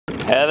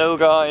Hello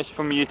guys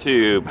from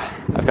YouTube.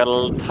 I've got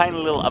a tiny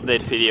little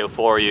update video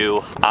for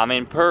you. I'm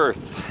in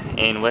Perth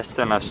in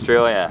Western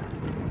Australia.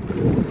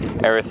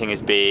 Everything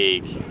is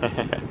big.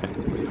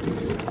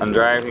 I'm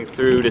driving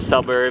through the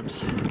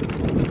suburbs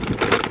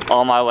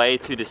on my way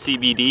to the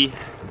CBD,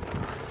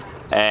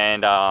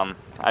 and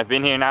I've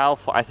been here now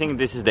for, I think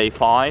this is day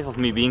 5 of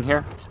me being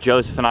here.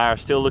 Joseph and I are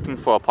still looking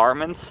for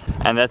apartments,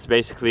 and that's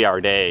basically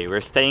our day. We're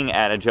staying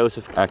at a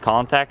Joseph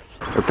contact.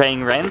 We're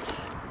paying rent.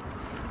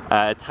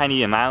 A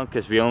tiny amount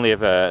because we only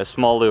have a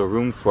small little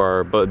room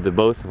for the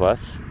both of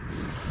us.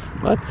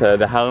 But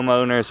the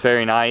homeowner is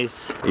very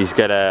nice. He's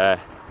got a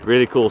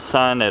really cool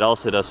son that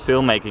also does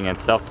filmmaking and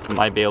stuff.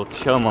 Might be able to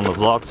show him on the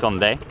vlog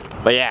someday.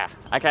 But yeah,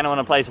 I kind of want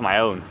a place of my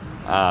own,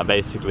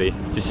 basically.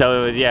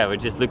 So yeah, we're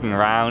just looking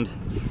around.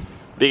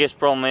 Biggest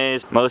problem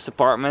is most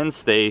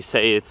apartments, they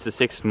say it's a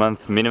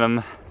 6-month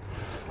minimum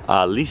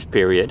lease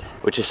period,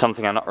 which is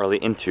something I'm not really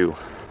into.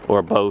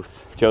 Or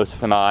both.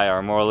 Joseph and I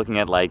are more looking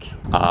at like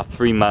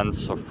 3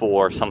 months or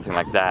 4, something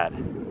like that.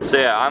 So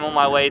yeah, I'm on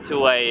my way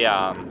to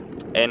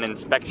an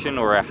inspection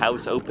or a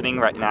house opening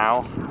right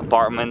now.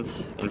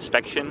 Apartment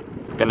inspection.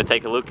 Gonna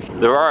take a look.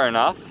 There are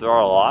enough, there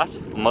are a lot.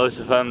 Most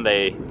of them,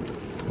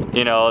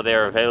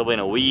 they're available in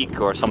a week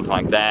or something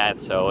like that.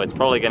 So it's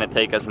probably gonna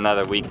take us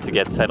another week to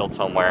get settled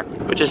somewhere,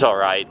 which is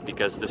alright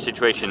because the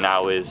situation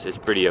now is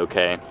pretty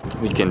okay.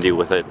 We can deal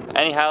with it.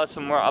 Anyhow,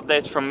 some more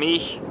updates from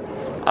me.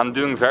 I'm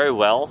doing very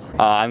well.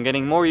 I'm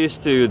getting more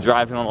used to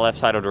driving on the left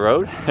side of the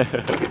road.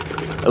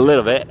 A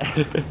little bit.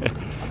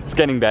 It's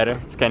getting better,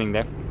 it's getting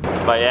there.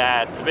 But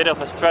yeah, it's a bit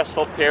of a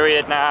stressful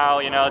period now,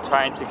 you know,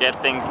 trying to get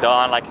things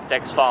done, like a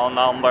tax file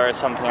number is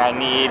something I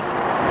need,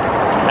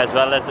 as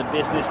well as a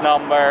business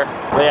number.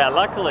 But yeah,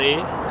 luckily,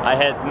 I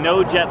had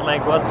no jet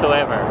lag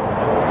whatsoever.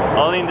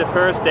 Only in the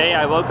first day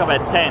I woke up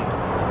at 10.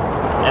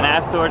 And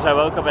afterwards I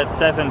woke up at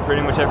 7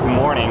 pretty much every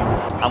morning.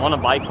 I'm on a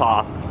bike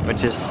path,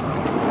 which is,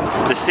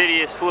 the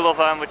city is full of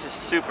them, which is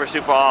super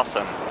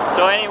awesome.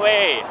 So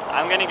anyway,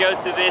 I'm gonna go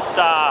to this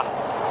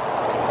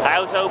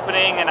house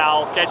opening and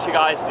I'll catch you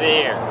guys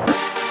there.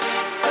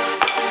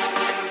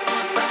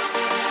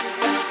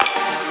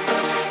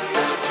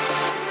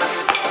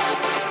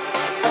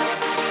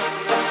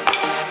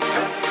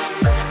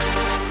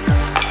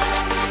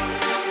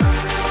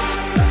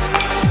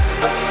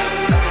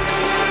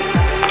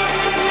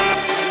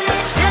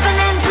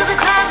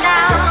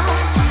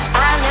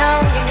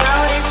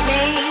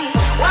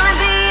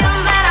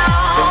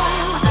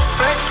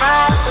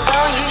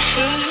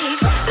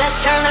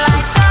 Turn the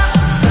lights up.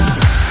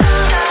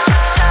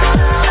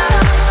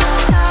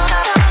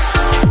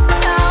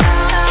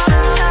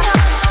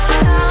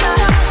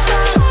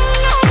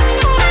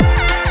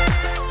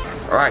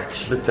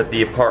 Alright, looked at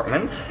the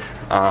apartment.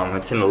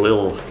 It's in a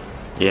little,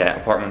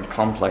 apartment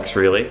complex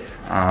really.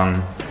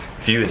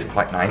 View is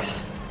quite nice.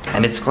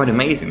 And it's quite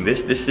amazing.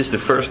 This is the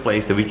first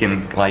place that we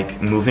can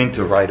like move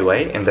into right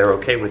away, and they're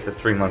okay with the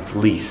 3-month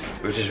lease,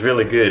 which is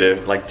really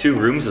good. Like 2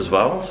 rooms as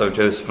well, so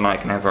Joseph and I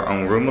can have our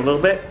own room a little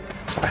bit.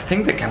 So I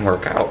think they can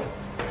work out.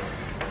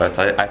 But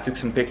I took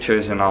some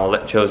pictures and I'll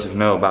let Joseph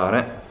know about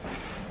it.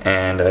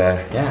 And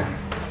yeah,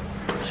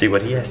 see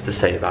what he has to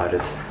say about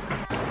it.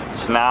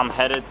 So now I'm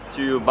headed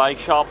to a bike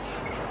shop.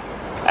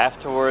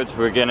 Afterwards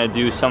we're gonna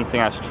do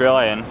something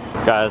Australian.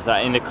 Because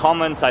in the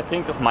comments, I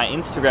think of my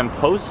Instagram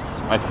post,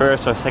 my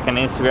first or second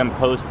Instagram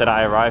post that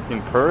I arrived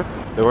in Perth,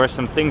 there were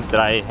some things that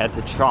I had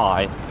to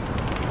try.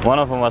 One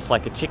of them was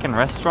like a chicken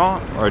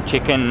restaurant or a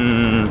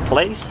chicken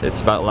place. It's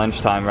about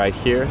lunchtime right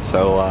here,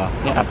 so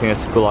yeah, I think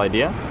that's a cool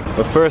idea.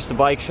 But first the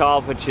bike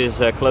shop, which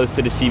is close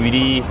to the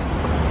CBD.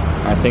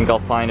 I think I'll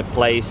find a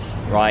place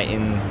right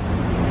in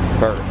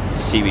Perth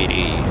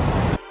CBD.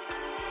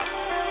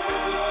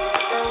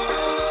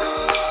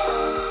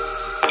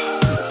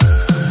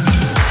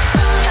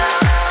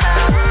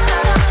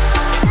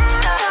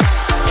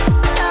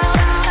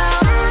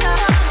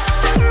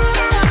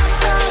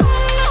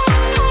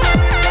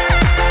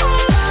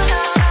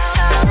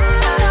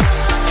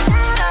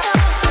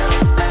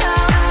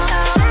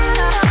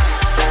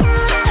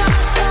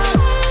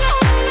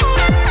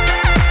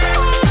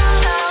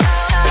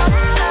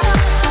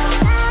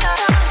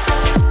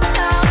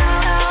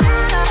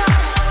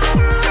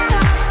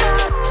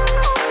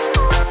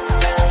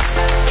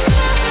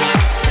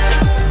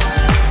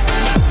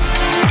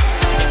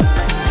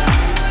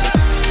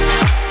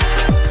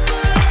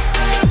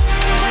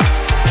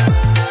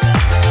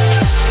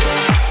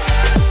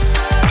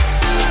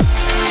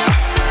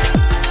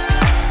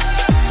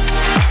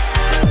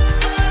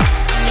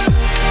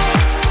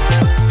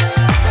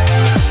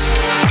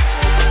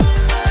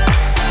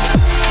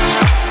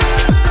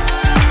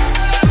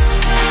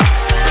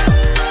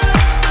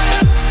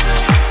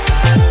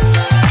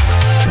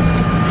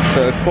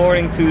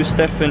 According to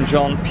Stephen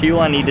John Peel,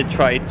 I need to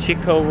try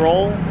Chico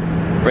Roll,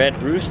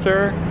 Red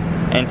Rooster,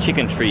 and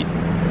Chicken Treat.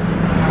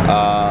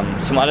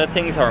 Some other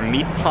things are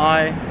meat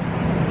pie,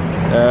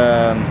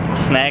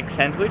 snag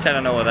sandwich, I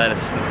don't know what that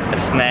is,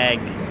 a snag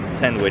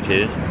sandwich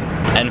is,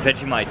 and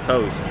Vegemite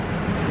toast.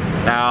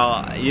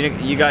 Now,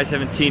 you guys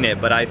haven't seen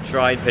it, but I've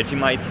tried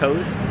Vegemite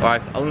toast, or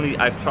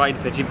I've tried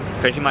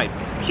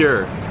Vegemite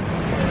pure,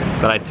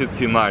 but I took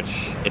too much.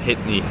 It hit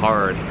me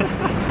hard.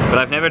 But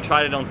I've never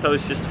tried it on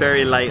toast, just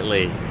very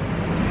lightly.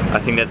 I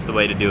think that's the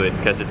way to do it,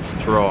 because it's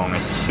strong,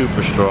 it's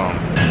super strong.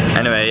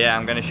 Anyway, yeah,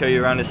 I'm gonna show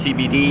you around the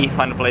CBD,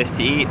 find a place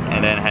to eat,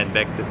 and then head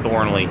back to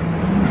Thornley.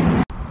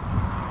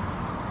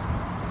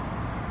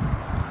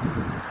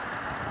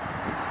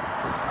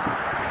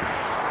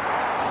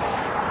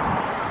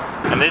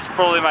 And this is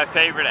probably my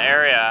favorite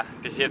area,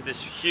 because you have this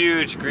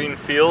huge green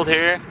field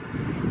here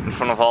in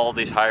front of all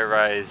these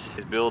high-rise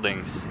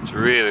buildings. It's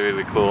really,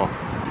 really cool.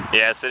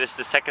 Yeah, so this is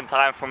the second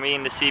time for me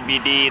in the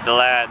CBD.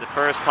 The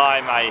first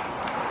time I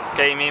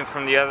came in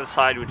from the other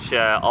side, which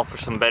offers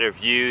some better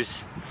views.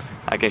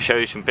 I can show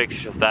you some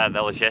pictures of that.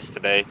 That was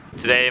yesterday.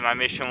 Today my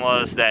mission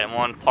was that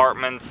one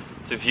apartment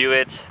to view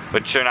it,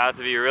 which turned out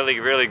to be a really,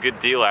 really good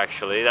deal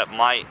actually. That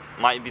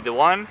might be the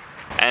one.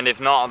 And if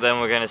not, then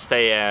we're gonna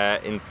stay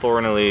in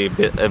Thornley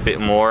a bit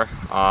more.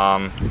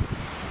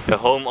 The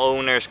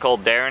homeowner is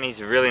called Darren. He's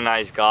a really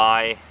nice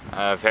guy,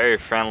 very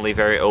friendly,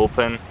 very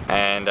open,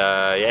 and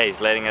yeah, he's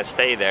letting us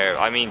stay there.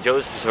 I mean,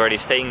 Joseph is already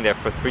staying there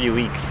for 3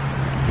 weeks,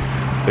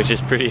 which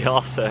is pretty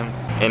awesome,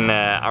 in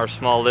our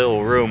small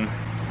little room.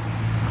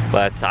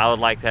 But I would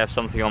like to have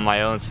something on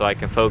my own so I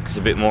can focus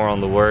a bit more on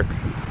the work.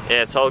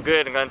 Yeah, it's all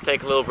good. I'm gonna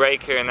take a little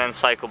break here and then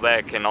cycle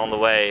back, and on the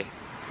way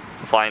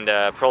find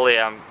I'm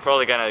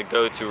probably gonna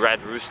go to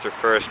Red Rooster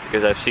first,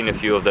 because I've seen a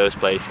few of those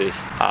places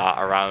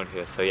around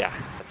here. So yeah,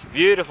 it's a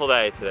beautiful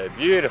day today,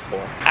 beautiful,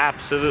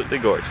 absolutely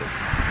gorgeous.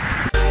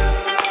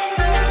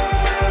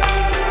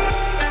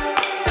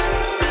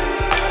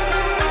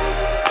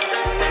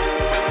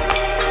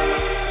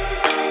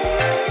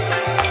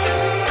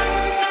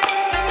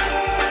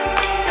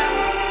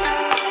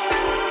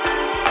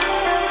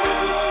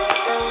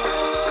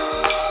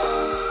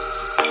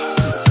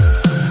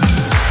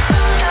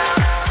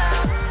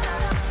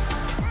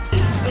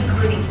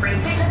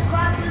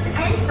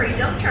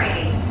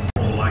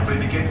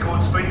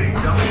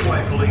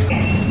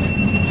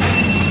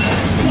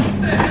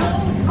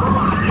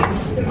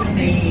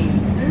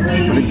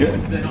 Pretty good.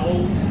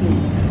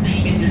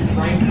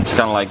 It's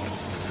kind of like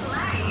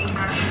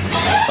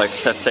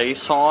satay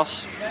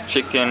sauce,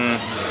 chicken,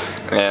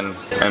 and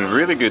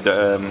really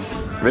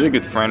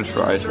good French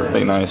fries.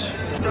 Really nice,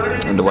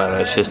 and the weather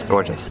is just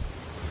gorgeous.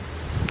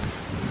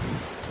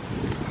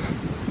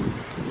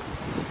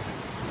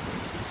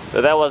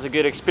 So that was a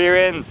good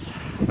experience.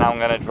 Now I'm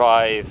gonna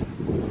drive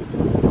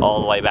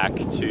all the way back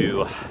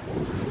to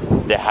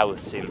the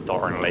house in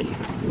Thornley,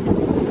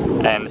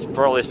 and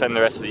probably spend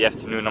the rest of the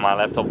afternoon on my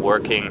laptop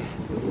working,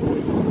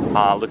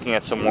 looking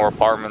at some more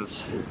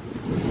apartments.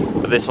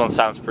 But this one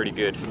sounds pretty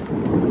good.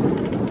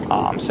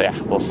 So yeah,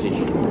 we'll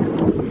see.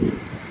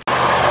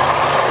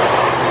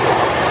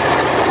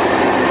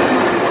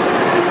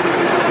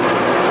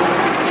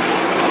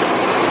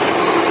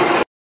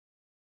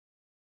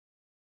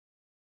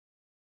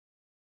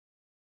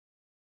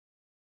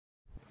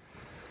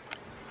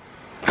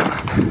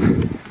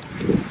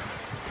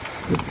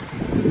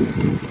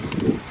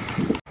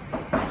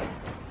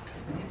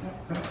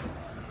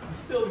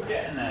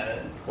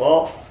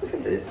 Well, look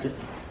at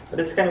this. But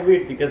it's kind of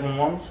weird, because on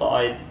one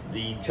side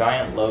the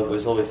giant logo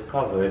is always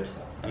covered,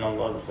 and on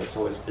the other side it's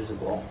always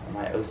visible. And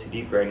my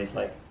OCD brain is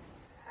like...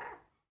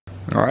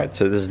 Alright,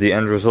 so this is the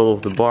end result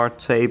of the bar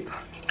tape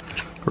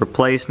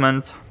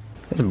replacement.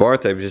 This bar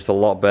tape is just a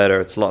lot better.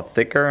 It's a lot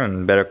thicker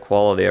and better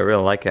quality. I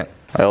really like it.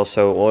 I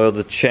also oiled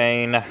the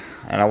chain,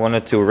 and I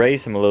wanted to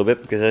raise them a little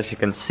bit, because as you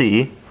can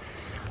see,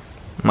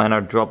 mine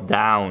are dropped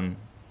down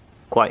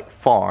quite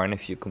far, and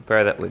if you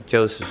compare that with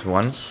Joseph's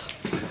ones,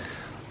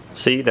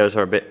 see, those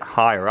are a bit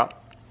higher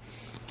up,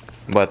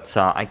 but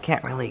I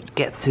can't really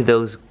get to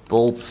those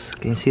bolts.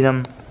 Can you see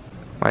them?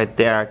 Right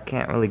there, I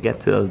can't really get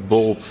to those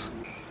bolts.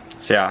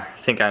 So yeah,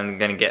 I think I'm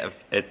gonna get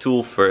a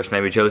tool first.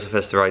 Maybe Joseph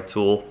has the right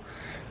tool,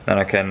 then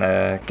I can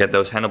get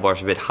those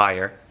handlebars a bit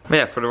higher. But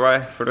yeah, for the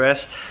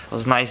rest, it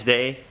was a nice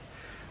day.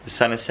 The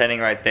sun is setting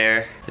right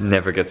there. It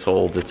never gets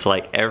old. It's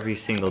like every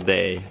single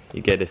day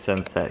you get a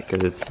sunset,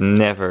 because it's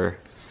never...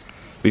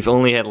 We've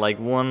only had like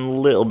one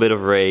little bit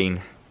of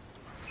rain,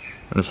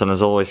 and the sun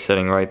is always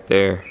setting right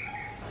there.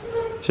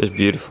 It's just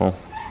beautiful.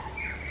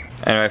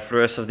 Anyway, for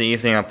the rest of the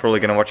evening I'm probably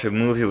gonna watch a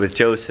movie with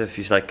Joseph.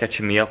 He's like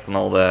catching me up on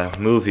all the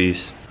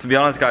movies. To be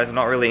honest guys, I'm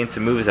not really into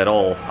movies at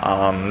all.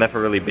 Never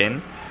really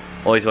been.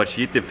 Always watch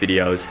YouTube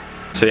videos.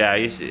 So yeah,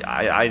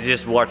 I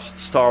just watched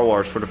Star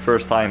Wars for the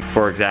first time,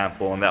 for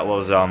example, and that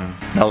was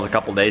a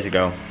couple days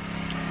ago.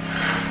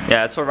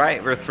 Yeah, it's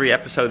alright. We're 3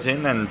 episodes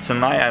in, and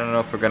tonight I don't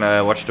know if we're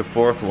gonna watch the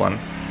 4th one,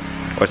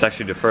 or it's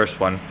actually the first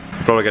one.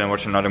 I'm probably gonna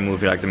watch another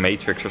movie like The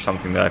Matrix or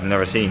something that I've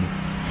never seen.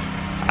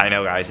 I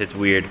know guys, it's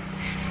weird.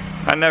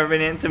 I've never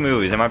been into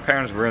movies, and my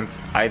parents weren't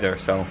either,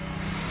 so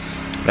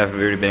never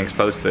really been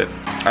exposed to it.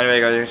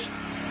 Anyway guys,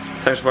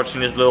 thanks for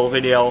watching this little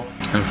video.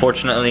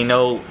 Unfortunately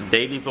no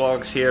daily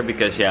vlogs here,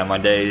 because yeah, my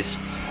days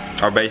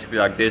are basically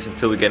like this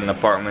until we get an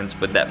apartment,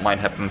 but that might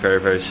happen very,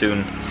 very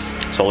soon.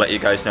 So I'll let you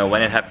guys know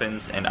when it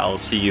happens, and I'll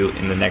see you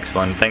in the next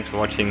one. Thanks for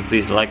watching.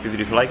 Please like the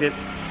video if you liked it.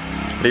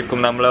 Leave a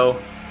comment down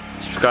below.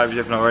 Subscribe if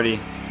you haven't already.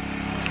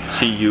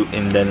 See you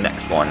in the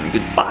next one.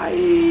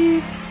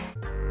 Goodbye.